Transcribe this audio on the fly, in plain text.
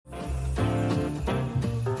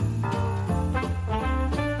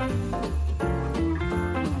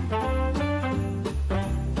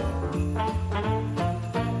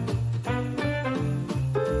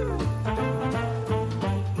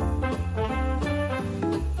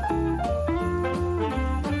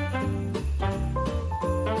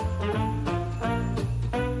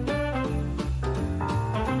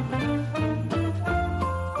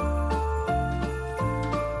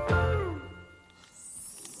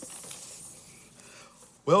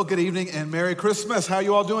Well, good evening and Merry Christmas. How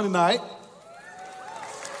you all doing tonight?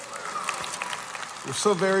 We're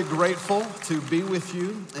so very grateful to be with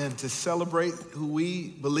you and to celebrate who we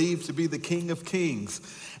believe to be the King of Kings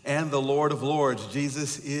and the Lord of Lords.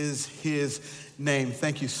 Jesus is his name.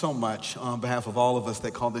 Thank you so much on behalf of all of us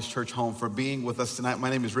that call this church home for being with us tonight. My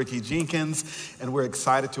name is Ricky Jenkins, and we're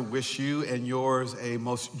excited to wish you and yours a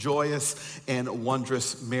most joyous and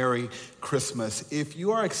wondrous Merry Christmas. If you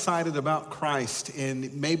are excited about Christ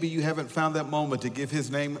and maybe you haven't found that moment to give his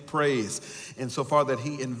name praise insofar that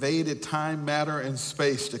he invaded time, matter, and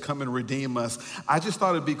space to come and redeem us, I just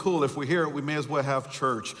thought it'd be cool if we're here, we may as well have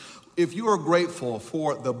church. If you are grateful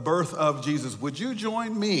for the birth of Jesus, would you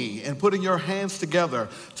join me in putting your hands together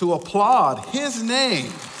to applaud his name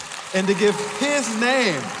and to give his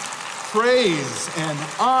name praise and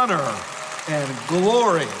honor and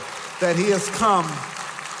glory that he has come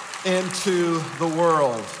into the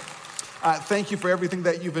world? Thank you for everything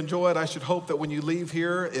that you've enjoyed. I should hope that when you leave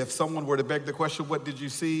here, if someone were to beg the question, what did you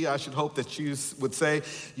see? I should hope that you would say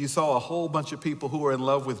you saw a whole bunch of people who are in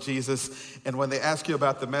love with Jesus. And when they ask you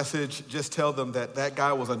about the message, just tell them that that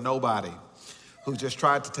guy was a nobody who just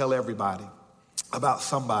tried to tell everybody about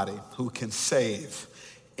somebody who can save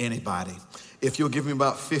anybody. If you'll give me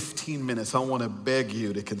about 15 minutes, I want to beg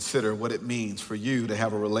you to consider what it means for you to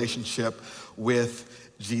have a relationship with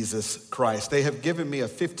Jesus Christ. They have given me a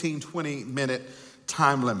 15, 20-minute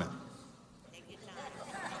time limit.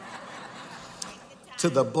 To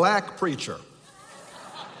the black preacher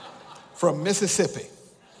from Mississippi.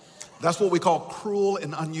 That's what we call cruel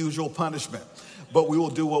and unusual punishment. But we will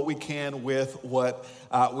do what we can with what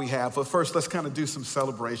we have. But first, let's kind of do some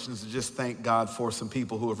celebrations and just thank God for some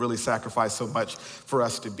people who have really sacrificed so much for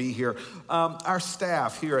us to be here. Our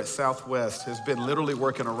staff here at Southwest has been literally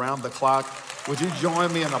working around the clock. Would you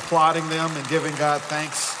join me in applauding them and giving God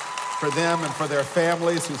thanks for them and for their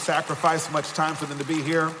families who sacrificed much time for them to be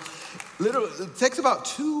here? Literally, it takes about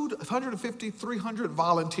 250, 300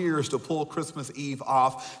 volunteers to pull Christmas Eve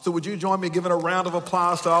off. So would you join me giving a round of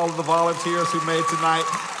applause to all of the volunteers who made tonight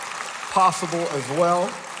possible as well?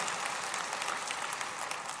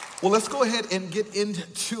 Well, let's go ahead and get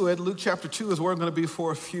into it. Luke chapter 2 is where I'm going to be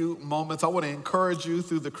for a few moments. I want to encourage you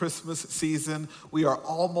through the Christmas season. We are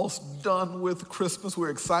almost done with Christmas.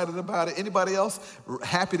 We're excited about it. Anybody else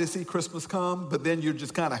happy to see Christmas come, but then you're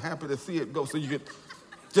just kind of happy to see it go so you get...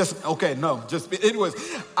 Anyways,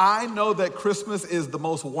 I know that Christmas is the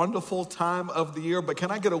most wonderful time of the year, but can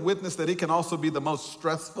I get a witness that it can also be the most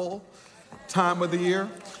stressful time of the year?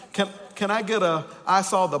 Can I get I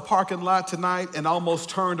saw the parking lot tonight and almost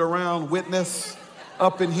turned around witness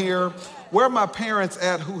up in here? Where are my parents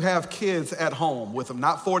at who have kids at home with them?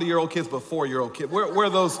 Not 40-year-old kids, but 4-year-old kids. Where are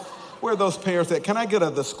those parents at? Can I get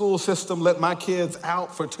the school system let my kids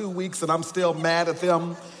out for 2 weeks and I'm still mad at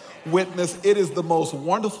them? Witness, it is the most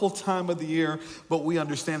wonderful time of the year, but we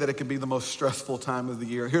understand that it can be the most stressful time of the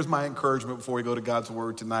year. Here's my encouragement before we go to God's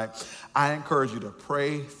word tonight. I encourage you to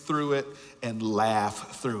pray through it and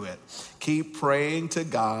laugh through it. Keep praying to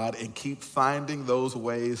God and keep finding those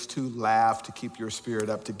ways to laugh, to keep your spirit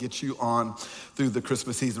up, to get you on through the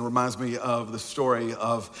Christmas season. It reminds me of the story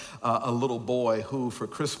of a little boy who for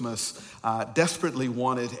Christmas desperately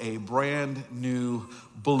wanted a brand new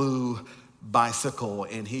blue bicycle,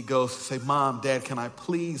 and he goes to say, "Mom, Dad, can I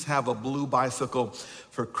please have a blue bicycle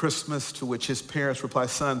for Christmas?" To which his parents reply,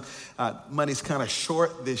 "Son, money's kind of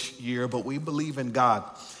short this year, but we believe in God.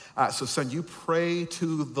 So son, you pray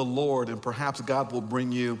to the Lord and perhaps God will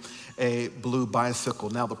bring you a blue bicycle."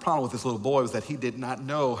 Now, the problem with this little boy was that he did not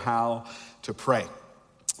know how to pray.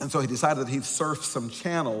 And so he decided that he'd surf some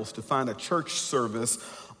channels to find a church service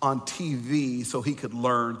on TV so he could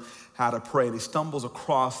learn how to pray. And he stumbles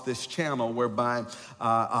across this channel whereby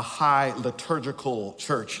a high liturgical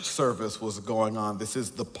church service was going on. This is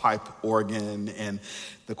the pipe organ and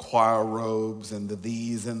the choir robes and the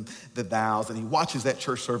these and the thous. And he watches that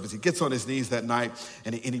church service. He gets on his knees that night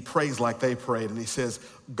and he prays like they prayed. And he says,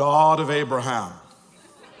 "God of Abraham,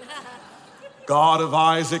 God of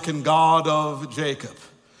Isaac and God of Jacob,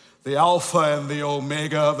 the Alpha and the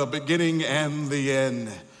Omega, the beginning and the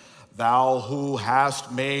end. Thou who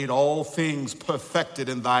hast made all things perfected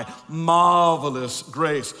in thy marvelous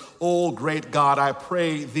grace. O great God, I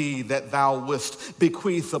pray thee that thou wouldst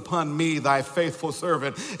bequeath upon me, thy faithful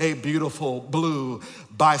servant, a beautiful blue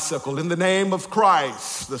bicycle. In the name of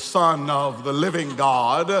Christ, the Son of the living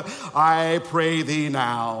God, I pray thee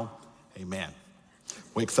now. Amen."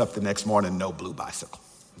 Wakes up the next morning, no blue bicycle.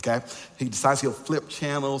 Okay? He decides he'll flip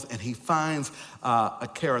channels and he finds a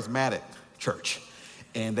charismatic church.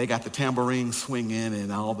 And they got the tambourine swinging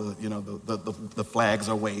and all the, the flags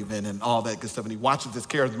are waving and all that good stuff. And he watches this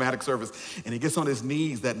charismatic service and he gets on his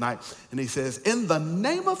knees that night and he says, in the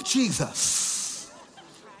name of Jesus,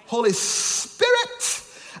 Holy Spirit,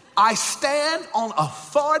 I stand on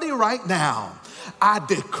authority right now. I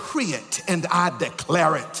decree it and I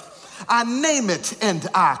declare it. I name it and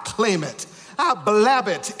I claim it. I blab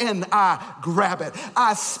it and I grab it.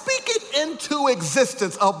 I speak it into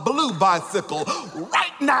existence, a blue bicycle,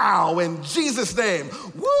 right now in Jesus' name.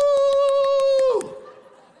 Woo!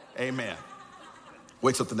 Amen.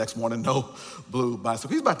 Wakes up the next morning, no blue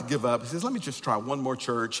bicycle. He's about to give up. He says, let me just try one more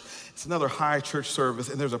church. It's another high church service,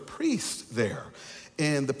 and there's a priest there.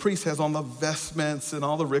 And the priest has on the vestments and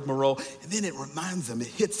all the rigmarole. And then it reminds him, it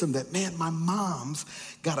hits him that, man, my mom's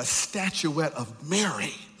got a statuette of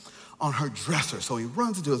Mary on her dresser. So he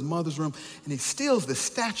runs into his mother's room and he steals the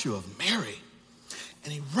statue of Mary.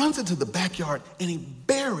 And he runs into the backyard and he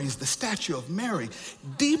buries the statue of Mary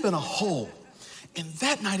deep in a hole. And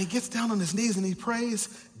that night he gets down on his knees and he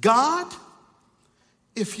prays, God,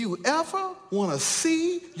 if you ever want to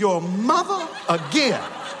see your mother again,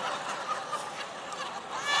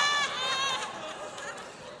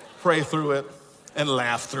 pray through it and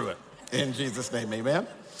laugh through it. In Jesus' name, amen.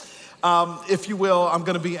 If you will, I'm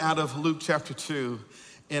going to be out of Luke chapter 2.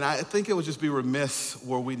 And I think it would just be remiss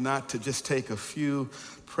were we not to just take a few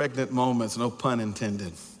pregnant moments, no pun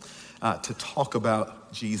intended, to talk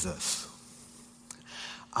about Jesus.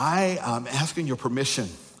 I am asking your permission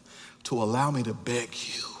to allow me to beg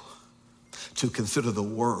you to consider the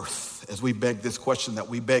worth as we beg this question that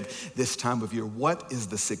we beg this time of year. What is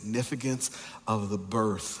the significance of the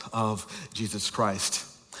birth of Jesus Christ?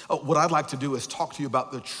 What I'd like to do is talk to you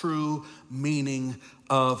about the true meaning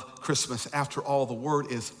of Christmas. After all, the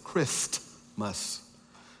word is Christmas,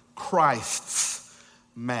 Christ's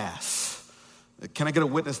Mass. Can I get a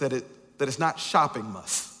witness that it's not shopping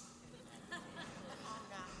muss?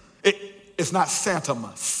 It's not Santa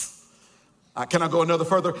muss. Can I go another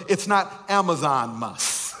further? It's not Amazon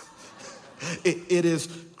muss. It is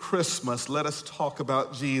Christmas. Let us talk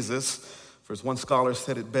about Jesus. For as one scholar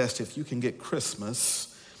said it best, if you can get Christmas,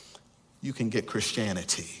 you can get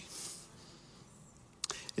Christianity.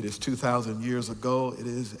 It is 2,000 years ago. It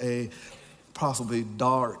is a possibly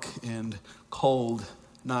dark and cold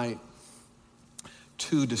night.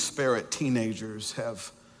 Two disparate teenagers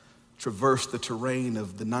have traversed the terrain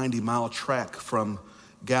of the 90-mile track from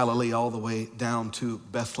Galilee all the way down to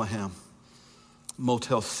Bethlehem.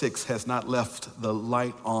 Motel 6 has not left the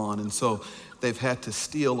light on, and so they've had to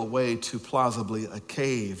steal away to plausibly a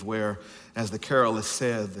cave where, as the carol is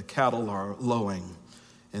said, the cattle are lowing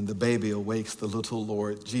and the baby awakes the little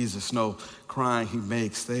Lord Jesus. No crying he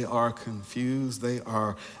makes. They are confused. They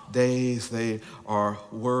are dazed. They are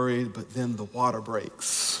worried. But then the water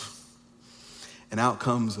breaks. And out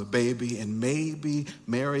comes a baby, and maybe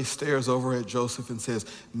Mary stares over at Joseph and says,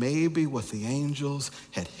 maybe what the angels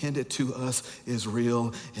had hinted to us is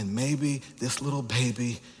real, and maybe this little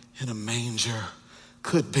baby in a manger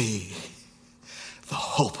could be the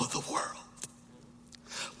hope of the world.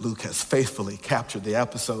 Luke has faithfully captured the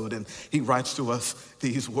episode, and he writes to us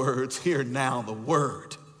these words, hear now the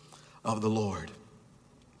word of the Lord.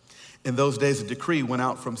 In those days, a decree went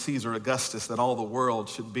out from Caesar Augustus that all the world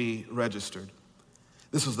should be registered.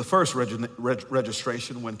 This was the first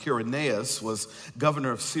registration when Quirinius was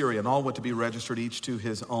governor of Syria, and all went to be registered, each to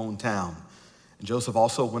his own town. And Joseph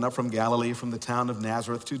also went up from Galilee, from the town of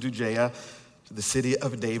Nazareth to Judea, to the city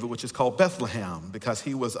of David, which is called Bethlehem, because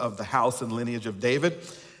he was of the house and lineage of David,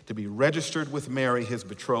 to be registered with Mary, his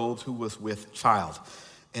betrothed, who was with child.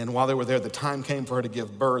 And while they were there, the time came for her to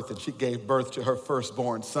give birth, and she gave birth to her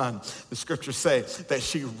firstborn son. The scriptures say that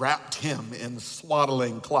she wrapped him in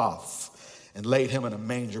swaddling cloths and laid him in a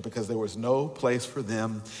manger because there was no place for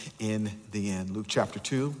them in the inn. Luke chapter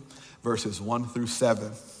 2, verses 1 through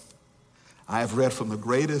 7. I have read from the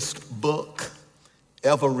greatest book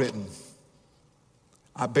ever written.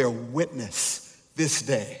 I bear witness this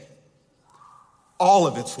day. All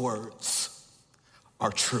of its words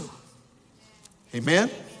are true.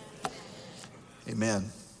 Amen? Amen.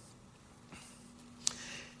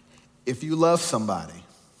 If you love somebody,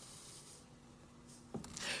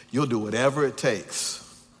 you'll do whatever it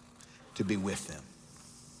takes to be with them.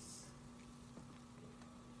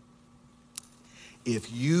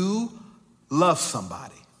 If you love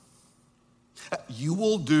somebody, you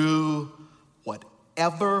will do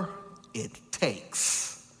whatever it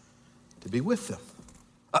takes to be with them.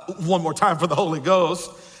 One more time for the Holy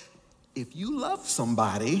Ghost. If you love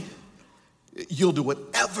somebody, you'll do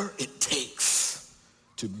whatever it takes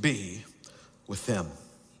to be with them.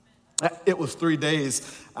 It was 3 days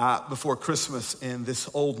before Christmas, and this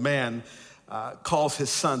old man calls his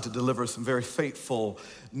son to deliver some very fateful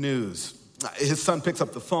news. His son picks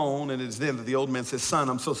up the phone, and it is then that the old man says, "Son,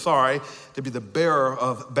 I'm so sorry to be the bearer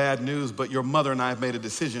of bad news, but your mother and I have made a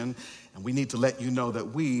decision, and we need to let you know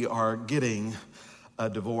that we are getting a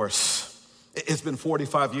divorce. It's been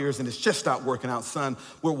 45 years, and it's just not working out, son.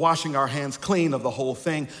 We're washing our hands clean of the whole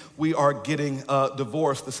thing. We are getting a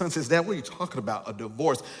divorce." The son says, "Dad, what are you talking about, a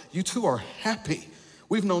divorce? You two are happy.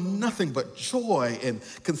 We've known nothing but joy and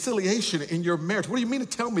conciliation in your marriage. What do you mean to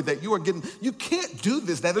tell me that you can't do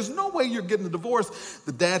this, Dad? There's no way you're getting a divorce."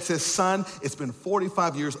 The dad says, "Son, it's been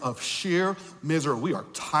 45 years of sheer misery. We are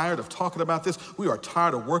tired of talking about this. We are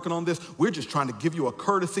tired of working on this. We're just trying to give you a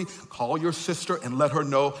courtesy. Call your sister and let her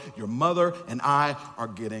know your mother and I are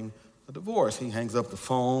getting a divorce." He hangs up the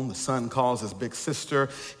phone. The son calls his big sister.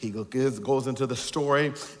 He goes into the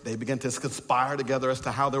story. They begin to conspire together as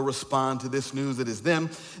to how they'll respond to this news. It is then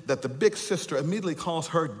that the big sister immediately calls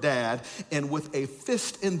her dad, and with a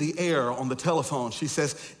fist in the air on the telephone, she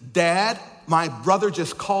says, "Dad, my brother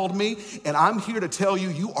just called me, and I'm here to tell you,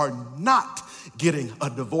 you are not getting a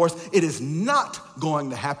divorce. It is not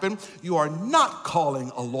going to happen. You are not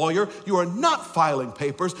calling a lawyer. You are not filing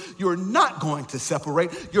papers. You are not going to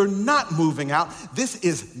separate. You're not moving out. This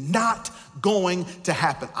is not going to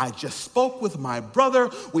happen. I just spoke with my brother.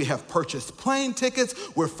 We have purchased plane tickets.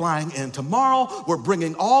 We're flying in tomorrow. We're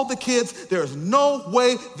bringing all the kids. There's no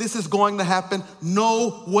way this is going to happen.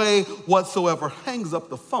 No way whatsoever." Hangs up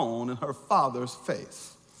the phone in her father's face.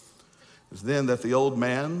 It's then that the old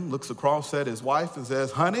man looks across at his wife and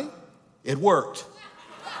says, "Honey, it worked.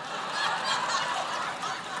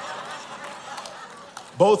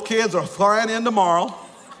 Both kids are flying in tomorrow.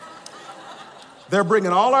 They're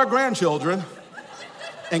bringing all our grandchildren.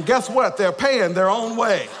 And guess what? They're paying their own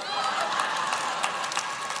way."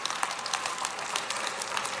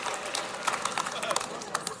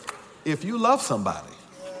 If you love somebody,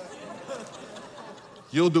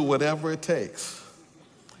 you'll do whatever it takes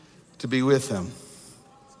to be with them.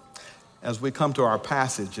 As we come to our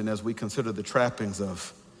passage and as we consider the trappings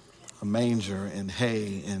of a manger and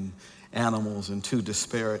hay and animals and two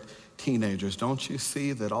disparate teenagers, don't you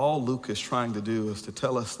see that all Luke is trying to do is to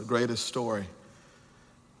tell us the greatest story,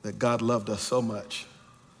 that God loved us so much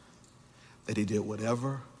that he did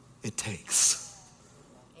whatever it takes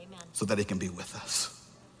so that he can be with us.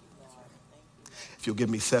 If you'll give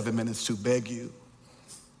me 7 minutes to beg you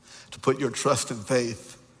to put your trust and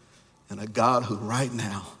faith in a God who right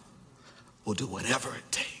now will do whatever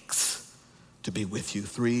it takes to be with you.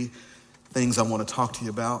 3 things I want to talk to you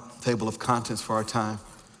about, table of contents for our time.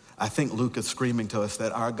 I think Luke is screaming to us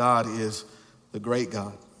that our God is the great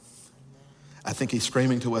God. I think he's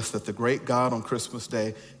screaming to us that the great God on Christmas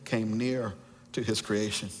Day came near to his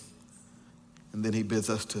creation. And then he bids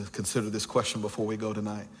us to consider this question before we go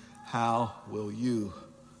tonight. How will you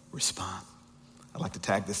respond? I'd like to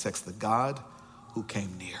tag this text, the God who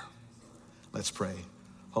came near. Let's pray.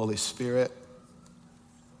 Holy Spirit,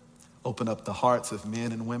 open up the hearts of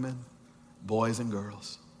men and women, boys and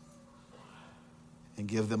girls, and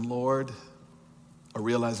give them, Lord, a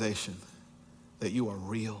realization that you are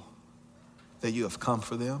real, that you have come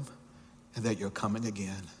for them, and that you're coming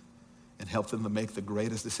again, and help them to make the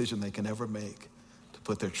greatest decision they can ever make, to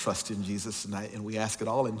put their trust in Jesus tonight. And we ask it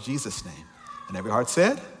all in Jesus' name. And every heart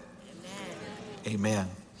said? Amen. Amen.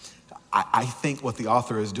 I think what the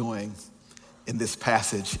author is doing in this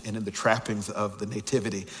passage and in the trappings of the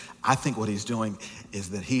nativity, I think what he's doing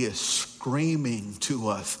is that he is screaming to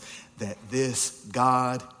us that this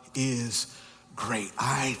God is great.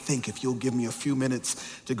 I think if you'll give me a few minutes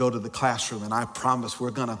to go to the classroom, and I promise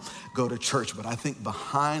we're gonna go to church, but I think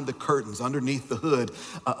behind the curtains, underneath the hood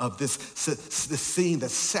of this scene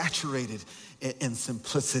that's saturated in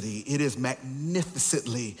simplicity, it is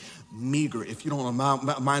magnificently meager. If you don't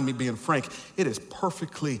mind me being frank, it is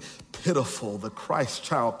perfectly pitiful. The Christ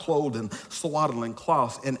child clothed in swaddling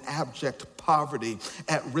cloths in abject poverty,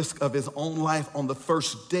 at risk of his own life on the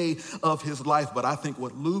first day of his life. But I think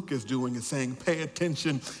what Luke is doing is saying, pay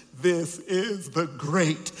attention. This is the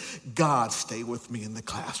great God. Stay with me in the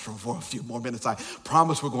classroom for a few more minutes. I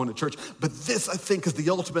promise we're going to church. But this, I think, is the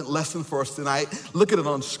ultimate lesson for us tonight. Look at it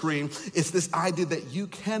on screen. It's this idea that you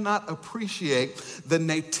cannot appreciate the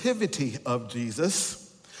nativity of Jesus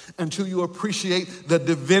until you appreciate the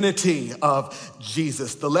divinity of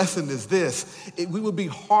Jesus. The lesson is this: we would be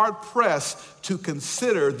hard-pressed to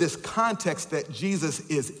consider this context that Jesus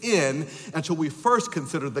is in until we first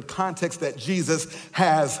consider the context that Jesus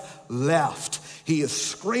has left. He is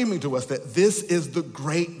screaming to us that this is the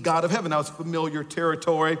great God of heaven. Now, it's familiar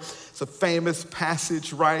territory. It's a famous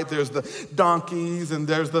passage, right? There's the donkeys and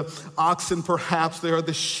there's the oxen, perhaps. There are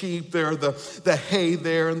the sheep. There are the hay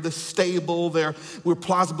there and the stable there. We're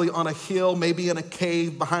plausibly on a hill, maybe in a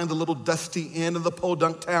cave behind the little dusty inn in the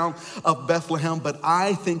podunk town of Bethlehem. But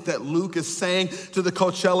I think that Luke is saying to the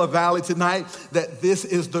Coachella Valley tonight that this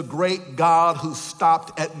is the great God who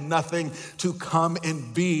stopped at nothing to come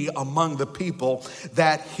and be among the people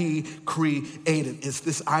that he created. It's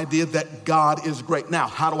this idea that God is great. Now,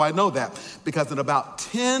 how do I know that? Because in about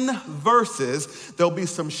 10 verses, there'll be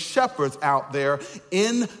some shepherds out there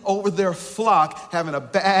in over their flock having a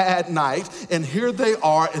bad night. And here they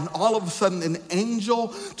are, and all of a sudden an angel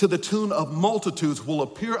to the tune of multitudes will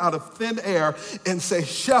appear out of thin air and say,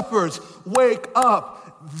 "Shepherds, wake up.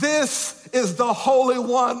 This is the Holy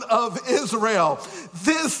One of Israel.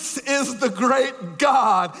 This is the great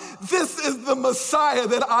God. This is the Messiah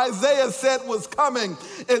that Isaiah said was coming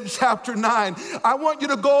in chapter 9. I want you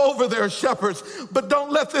to go over there, shepherds, but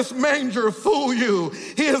don't let this manger fool you.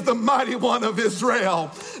 He is the mighty one of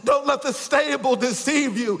Israel. Don't let the stable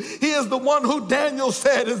deceive you. He is the one who Daniel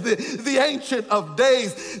said is the Ancient of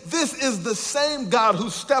Days. This is the same God who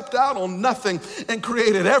stepped out on nothing and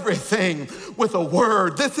created everything with a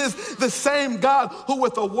word. This is the same God who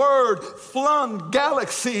with a word flung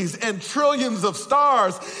galaxies and trillions of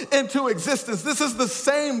stars into existence. This is the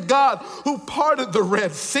same God who parted the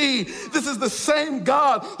Red Sea. This is the same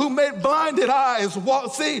God who made blinded eyes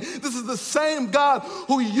see. This is the same God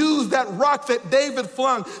who used that rock that David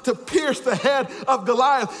flung to pierce the head of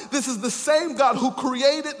Goliath. This is the same God who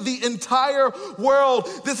created the entire world.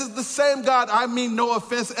 This is the same God, I mean no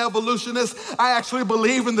offense, evolutionists, I actually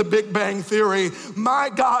believe in the Big Bang Theory. My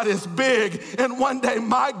God is big, and one day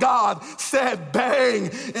my God said bang.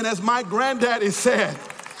 And as my granddaddy said,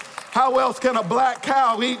 how else can a black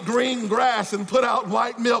cow eat green grass and put out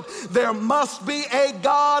white milk? There must be a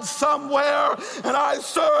God somewhere, and I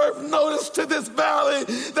serve notice to this valley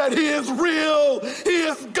that he is real, he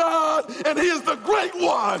is God, and he is the great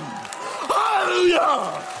one.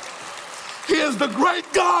 Hallelujah! He is the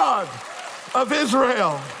great God of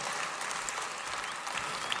Israel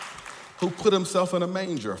who put himself in a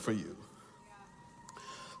manger for you,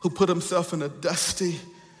 who put himself in a dusty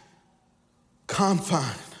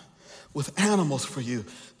confine with animals for you.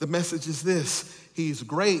 The message is this: he's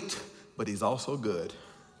great, but he's also good.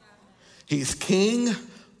 He's king,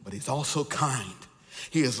 but he's also kind.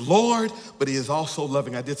 He is Lord, but he is also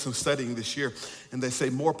loving. I did some studying this year, and they say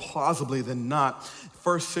more plausibly than not,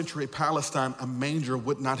 first century Palestine, a manger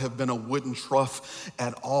would not have been a wooden trough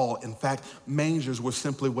at all. In fact, mangers were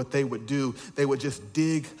simply what they would do. They would just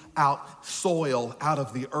dig out soil out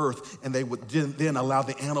of the earth, and they would then allow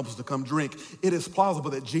the animals to come drink. It is plausible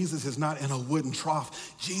that Jesus is not in a wooden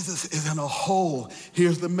trough. Jesus is in a hole.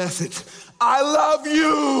 Here's the message: I love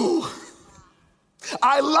you.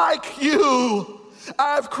 I like you.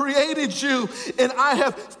 I've created you, and I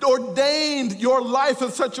have ordained your life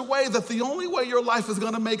in such a way that the only way your life is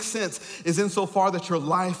going to make sense is insofar that your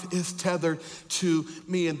life is tethered to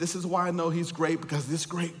me. And this is why I know he's great, because this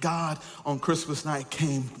great God on Christmas night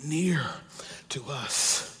came near to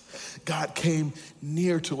us. God came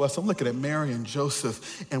near to us. I'm looking at Mary and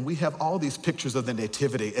Joseph, and we have all these pictures of the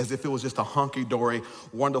nativity as if it was just a hunky-dory,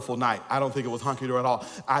 wonderful night. I don't think it was hunky-dory at all.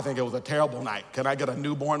 I think it was a terrible night. Can I get a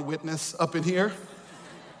newborn witness up in here?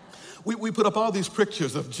 We put up all these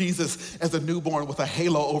pictures of Jesus as a newborn with a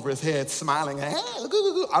halo over his head, smiling. Hey,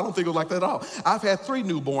 I don't think it was like that at all. I've had 3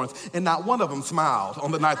 newborns, and not one of them smiled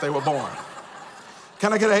on the night they were born.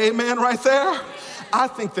 Can I get an amen right there? I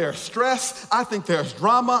think there's stress. I think there's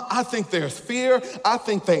drama. I think there's fear. I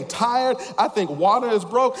think they're tired. I think water is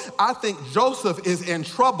broke. I think Joseph is in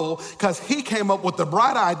trouble because he came up with the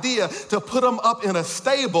bright idea to put them up in a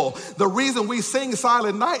stable. The reason we sing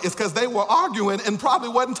Silent Night is because they were arguing and probably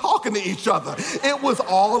wasn't talking to each other. It was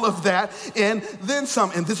all of that and then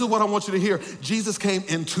some. And this is what I want you to hear. Jesus came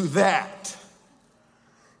into that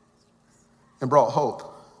and brought hope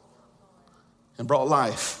and brought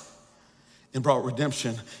life and brought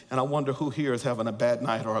redemption. And I wonder who here is having a bad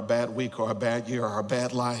night or a bad week or a bad year or a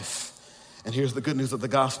bad life. And here's the good news of the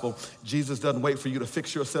gospel. Jesus doesn't wait for you to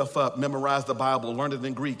fix yourself up, memorize the Bible, learn it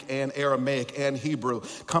in Greek and Aramaic and Hebrew,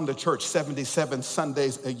 come to church 77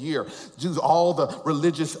 Sundays a year, do all the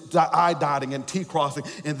religious I-dotting and T-crossing,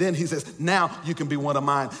 and then he says, now you can be one of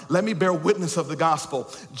mine. Let me bear witness of the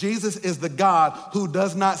gospel. Jesus is the God who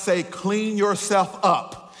does not say, clean yourself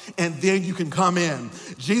up and then you can come in.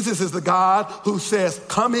 Jesus is the God who says,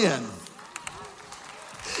 come in,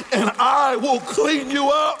 and I will clean you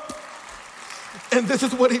up. And this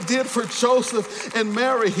is what he did for Joseph and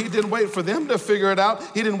Mary. He didn't wait for them to figure it out.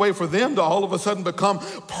 He didn't wait for them to all of a sudden become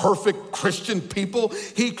perfect Christian people.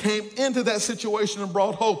 He came into that situation and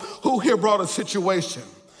brought hope. Who here brought a situation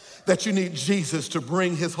that you need Jesus to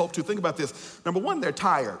bring his hope to? Think about this. Number one, they're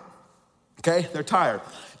tired. Okay, they're tired.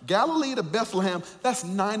 Galilee to Bethlehem, that's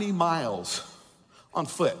 90 miles on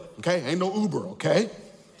foot. Okay, ain't no Uber, okay?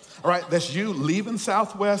 All right, that's you leaving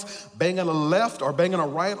Southwest, banging a left or banging a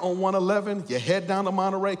right on 111. You head down to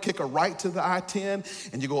Monterey, kick a right to the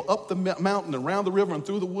I-10, and you go up the mountain, around the river, and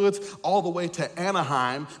through the woods, all the way to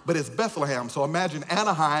Anaheim, but it's Bethlehem. So imagine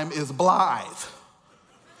Anaheim is Blythe.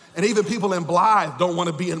 And even people in Blythe don't want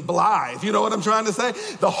to be in Blythe. You know what I'm trying to say?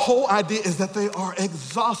 The whole idea is that they are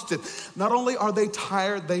exhausted. Not only are they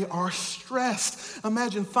tired, they are stressed.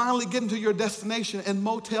 Imagine finally getting to your destination and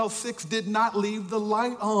Motel 6 did not leave the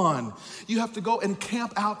light on. You have to go and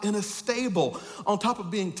camp out in a stable. On top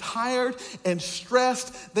of being tired and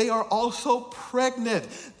stressed, they are also pregnant.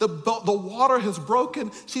 The water has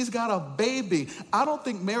broken. She's got a baby. I don't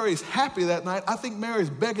think Mary's happy that night. I think Mary's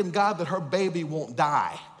begging God that her baby won't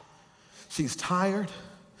die. She's tired,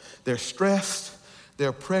 they're stressed,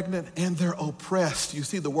 they're pregnant, and they're oppressed. You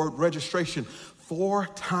see the word registration 4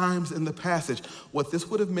 times in the passage. What this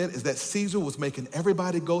would have meant is that Caesar was making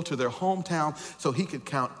everybody go to their hometown so he could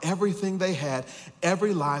count everything they had,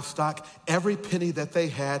 every livestock, every penny that they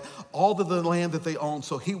had, all of the land that they owned,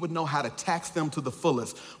 so he would know how to tax them to the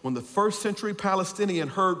fullest. When the first century Palestinian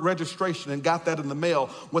heard registration and got that in the mail,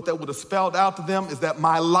 what that would have spelled out to them is that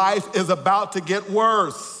my life is about to get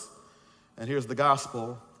worse. And here's the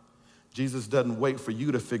gospel. Jesus doesn't wait for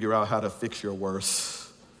you to figure out how to fix your worst.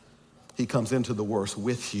 He comes into the worst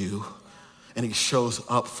with you, and he shows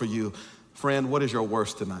up for you. Friend, what is your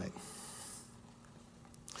worst tonight?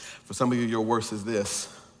 For some of you, your worst is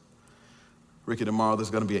this. Ricky, tomorrow there's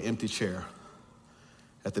going to be an empty chair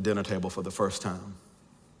at the dinner table for the first time.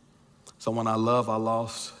 Someone I love, I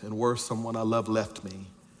lost, and worse, someone I love left me.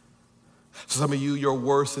 For some of you, your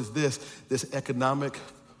worst is this economic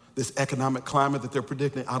climate that they're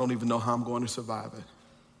predicting. I don't even know how I'm going to survive it.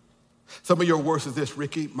 Some of your worst is this,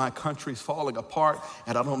 Ricky, my country's falling apart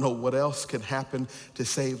and I don't know what else can happen to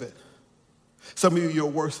save it. Some of you, your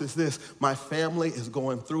worst is this, my family is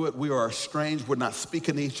going through it. We are estranged. We're not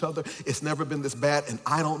speaking to each other. It's never been this bad, and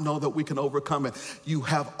I don't know that we can overcome it. You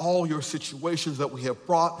have all your situations that we have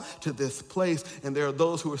brought to this place, and there are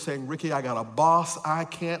those who are saying, Ricky, I got a boss I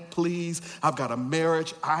can't please. I've got a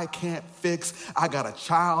marriage I can't fix. I got a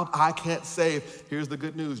child I can't save. Here's the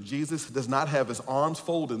good news. Jesus does not have his arms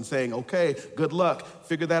folded and saying, okay, good luck,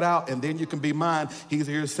 figure that out, and then you can be mine. He's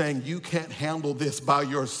here saying, you can't handle this by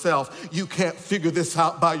yourself. You can't figure this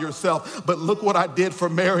out by yourself. But look what I did for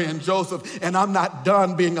Mary and Joseph, and I'm not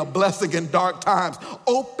done being a blessing in dark times.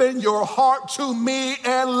 Open your heart to me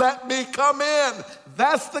and let me come in.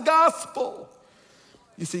 That's the gospel.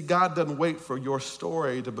 You see, God doesn't wait for your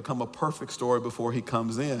story to become a perfect story before he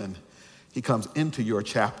comes in. He comes into your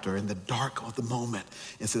chapter in the dark of the moment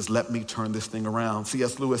and says, let me turn this thing around.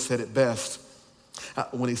 C.S. Lewis said it best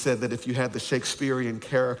when he said that if you had the Shakespearean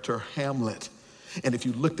character Hamlet, and if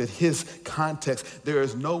you looked at his context, there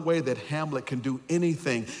is no way that Hamlet can do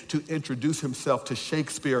anything to introduce himself to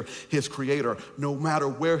Shakespeare, his creator. No matter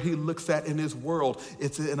where he looks at in his world,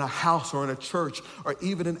 it's in a house or in a church or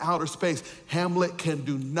even in outer space, Hamlet can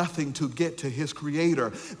do nothing to get to his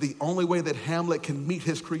creator. The only way that Hamlet can meet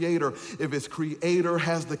his creator if his creator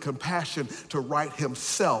has the compassion to write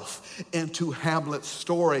himself into Hamlet's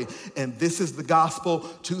story. And this is the gospel.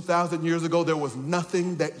 2,000 years ago, there was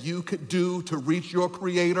nothing that you could do to reach your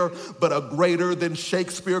creator, but a greater than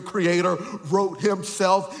Shakespeare creator wrote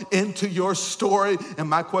himself into your story. And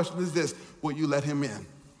my question is this, will you let him in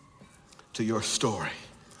to your story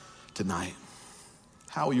tonight?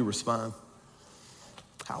 How will you respond?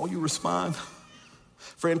 How will you respond?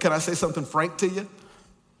 Friend, can I say something frank to you?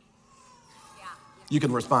 You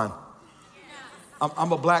can respond.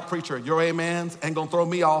 I'm a black preacher. Your amens ain't gonna throw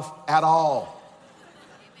me off at all.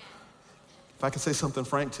 If I can say something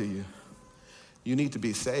frank to you, you need to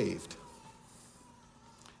be saved.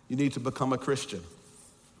 You need to become a Christian.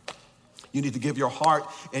 You need to give your heart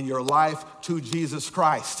and your life to Jesus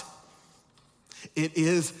Christ. It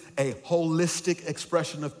is a holistic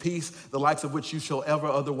expression of peace, the likes of which you shall ever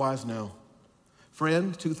otherwise know.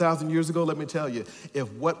 Friend, 2,000 years ago, let me tell you,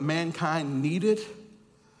 if what mankind needed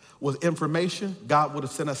was information, God would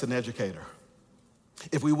have sent us an educator.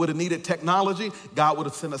 If we would have needed technology, God would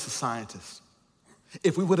have sent us a scientist.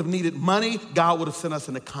 If we would have needed money, God would have sent us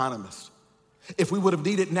an economist. If we would have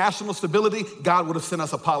needed national stability, God would have sent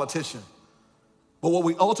us a politician. But what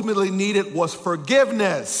we ultimately needed was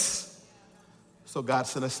forgiveness. So God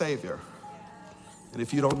sent a Savior. And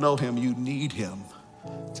if you don't know him, you need him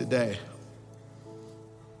today.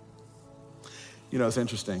 You know, it's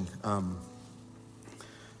interesting.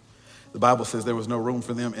 The Bible says there was no room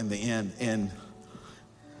for them in the inn. And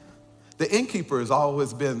the innkeeper has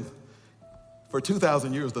always been, for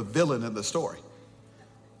 2,000 years, the villain in the story.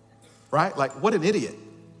 Right? Like, what an idiot.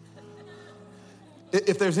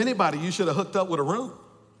 If there's anybody you should have hooked up with a room,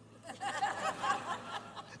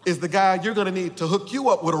 is the guy you're going to need to hook you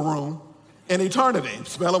up with a room in eternity.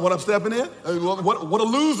 Smelling what I'm stepping in? What a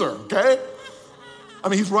loser, okay? I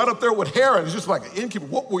mean, he's right up there with Herod. It's just like an innkeeper.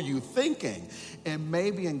 What were you thinking? And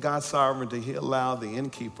maybe in God's sovereignty, he allowed the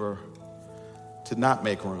innkeeper to not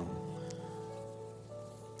make room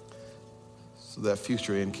so that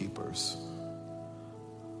future innkeepers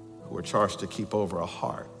who were charged to keep over a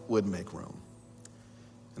heart would make room.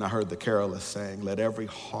 And I heard the carolist saying, let every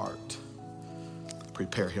heart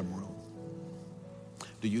prepare him room.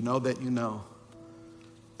 Do you know that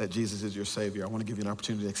Jesus is your Savior? I want to give you an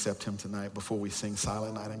opportunity to accept him tonight before we sing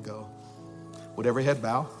Silent Night and go. Would every head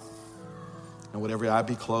bow and would every eye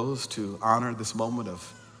be closed to honor this moment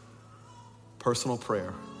of personal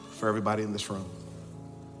prayer for everybody in this room?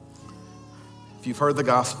 If you've heard the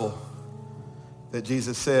gospel that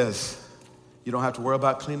Jesus says you don't have to worry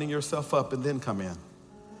about cleaning yourself up and then come in.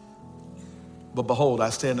 But behold, I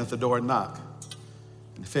stand at the door and knock.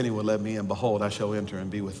 And if anyone let me in, behold, I shall enter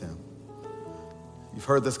and be with him. You've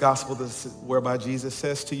heard this gospel whereby Jesus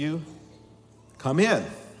says to you, come in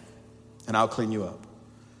and I'll clean you up.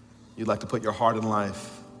 You'd like to put your heart and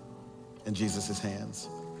life in Jesus' hands.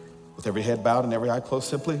 With every head bowed and every eye closed,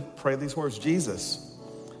 simply pray these words. Jesus,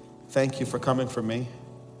 thank you for coming for me.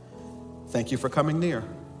 Thank you for coming near.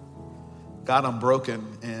 God, I'm broken,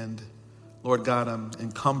 and Lord God, I'm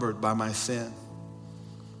encumbered by my sin.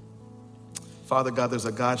 Father God, there's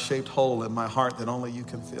a God-shaped hole in my heart that only you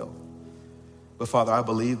can fill. But Father, I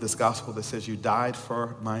believe this gospel that says you died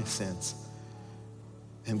for my sins.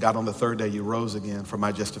 And God, on the third day, you rose again for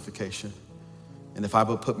my justification. And if I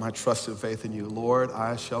will put my trust and faith in you, Lord,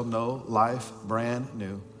 I shall know life brand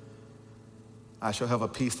new. I shall have a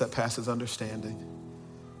peace that passes understanding.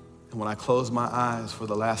 And when I close my eyes for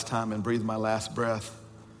the last time and breathe my last breath,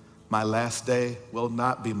 my last day will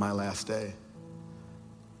not be my last day,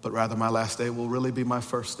 but rather my last day will really be my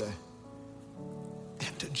first day.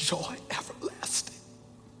 And to joy everlasting.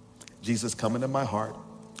 Jesus, come into my heart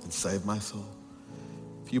and save my soul.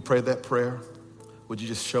 If you prayed that prayer, would you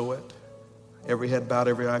just show it? Every head bowed,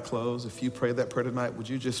 every eye closed. If you prayed that prayer tonight, would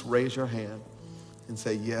you just raise your hand and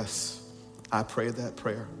say, yes, I prayed that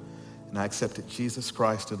prayer and I accepted Jesus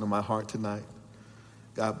Christ into my heart tonight.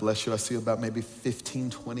 God bless you. I see about maybe 15,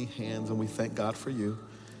 20 hands, and we thank God for you.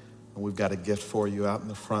 And we've got a gift for you out in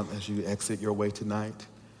the front as you exit your way tonight.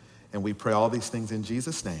 And we pray all these things in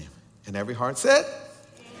Jesus' name. And every heart said,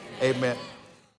 amen. Amen.